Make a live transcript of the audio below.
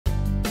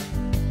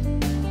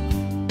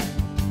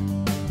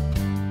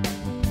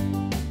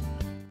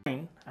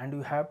and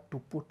you have to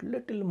put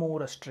little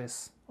more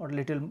stress or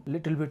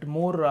little bit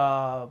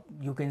more,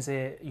 you can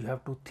say, you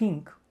have to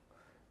think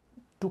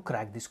to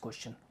crack this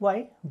question.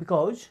 Why?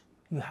 Because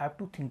you have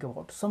to think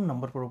about some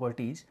number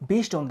properties.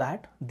 Based on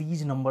that,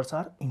 these numbers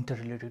are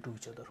interrelated to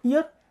each other.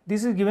 Here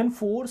this is given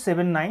 4,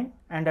 7, 9,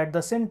 and at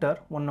the center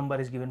one number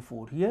is given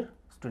 4. Here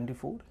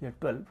 24, here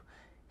 12,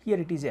 here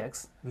it is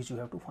x, which you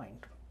have to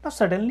find. Now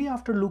suddenly,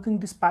 after looking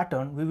this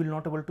pattern, we will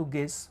not able to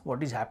guess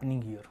what is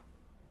happening here.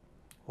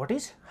 What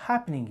is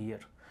happening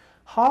here?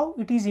 How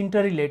it is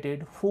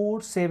interrelated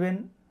 4,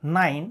 7,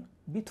 9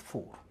 with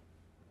 4.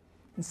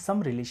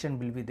 Some relation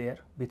will be there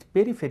with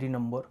periphery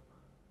number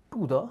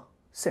to the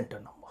center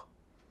number.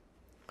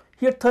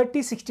 Here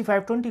 30,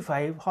 65,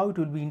 25, how it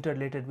will be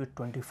interrelated with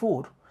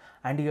 24,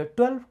 and here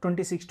 12,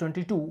 26,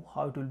 22,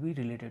 how it will be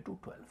related to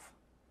 12.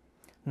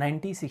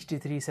 90,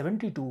 63,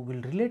 72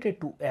 will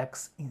related to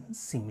x in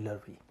similar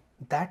way.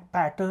 That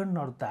pattern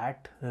or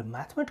that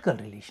mathematical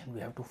relation we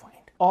have to find.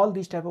 All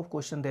these type of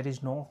question, there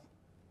is no,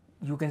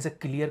 you can say,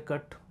 clear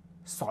cut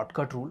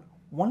shortcut rule.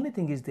 Only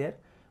thing is there,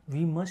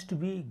 we must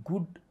be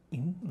good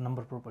in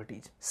number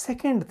properties.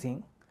 Second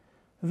thing,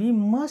 we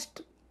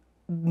must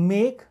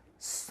make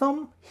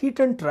some hit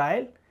and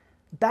trial.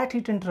 That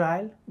hit and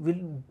trial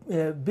will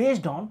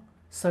based on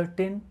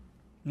certain,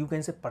 you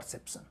can say,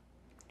 perception.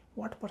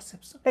 What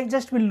perception? Like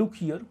just we'll look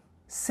here,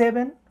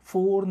 7,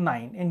 4,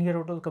 9, and here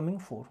total coming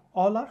 4.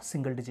 All are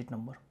single digit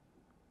number.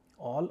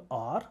 All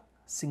are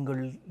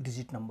single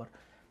digit number.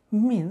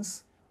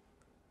 Means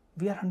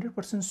we are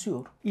 100%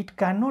 sure it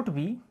cannot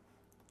be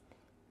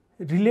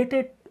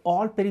related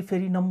all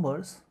periphery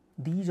numbers,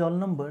 these all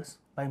numbers,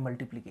 by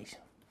multiplication.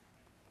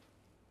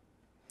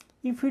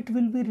 If it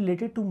will be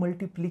related to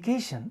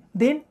multiplication,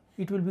 then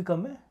it will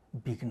become a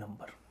big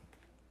number.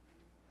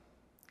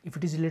 If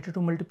it is related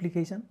to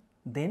multiplication,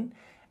 then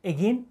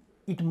again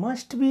it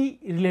must be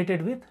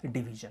related with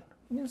division.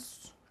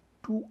 Means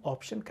two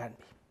option can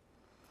be.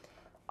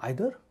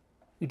 Either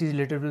it is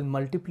related with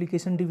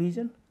multiplication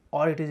division,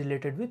 or it is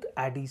related with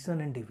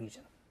addition and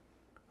division,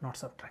 not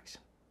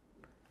subtraction.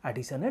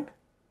 Addition and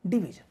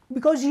division.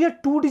 Because here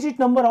two digit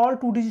number, all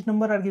two digit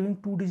number are giving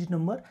two digit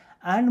number,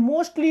 and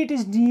mostly it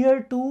is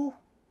near to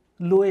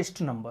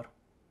lowest number.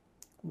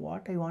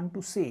 What I want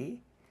to say,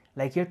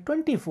 like here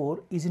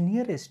 24 is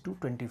nearest to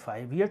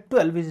 25, here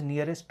 12 is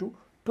nearest to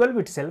 12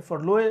 itself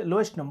for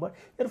lowest number,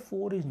 here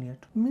 4 is near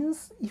to.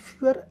 Means if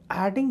you are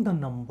adding the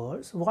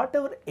numbers,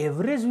 whatever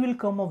average will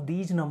come of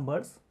these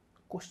numbers,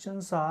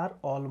 questions are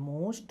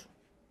almost,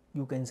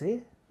 you can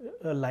say,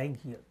 lying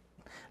here,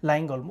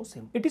 lying almost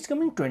same. It is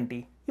coming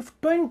 20. If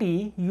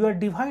 20 you are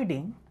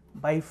dividing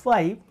by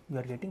 5, you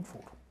are getting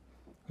 4.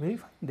 Very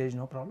fine, there is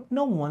no problem.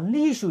 Now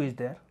only issue is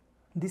there,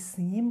 the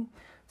same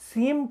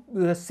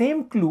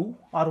clue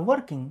are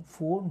working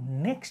for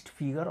next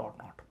figure or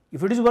not.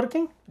 If it is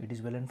working, it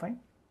is well and fine.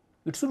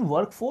 It should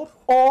work for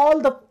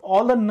all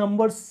the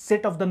numbers,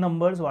 set of the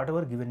numbers,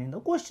 whatever given in the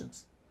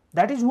questions.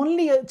 That is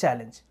only a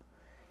challenge.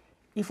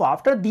 If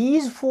after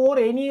these 4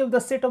 any of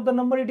the set of the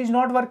number it is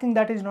not working,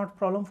 that is not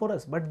problem for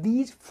us. But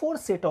these 4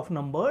 set of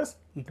numbers,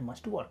 it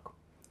must work.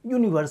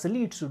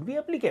 Universally it should be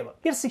applicable.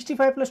 Here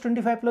 65 plus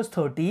 25 plus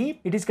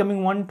 30, it is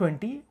coming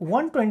 120.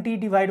 120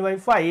 divided by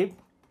 5,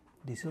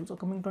 this is also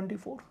coming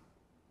 24.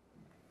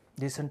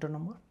 This center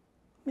number.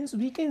 Means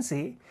we can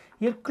say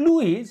here clue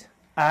is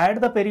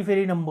add the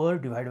periphery number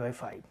divided by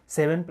 5.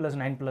 7 plus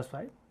 9 plus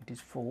 5, it is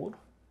 4.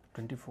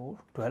 24,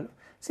 12.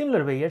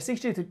 Similar way here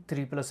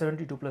 63 plus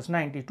 72 plus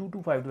 90,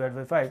 225 divided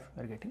by 5,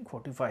 we are getting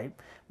 45.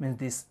 Means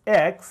this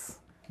x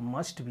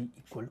must be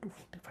equal to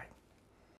 45.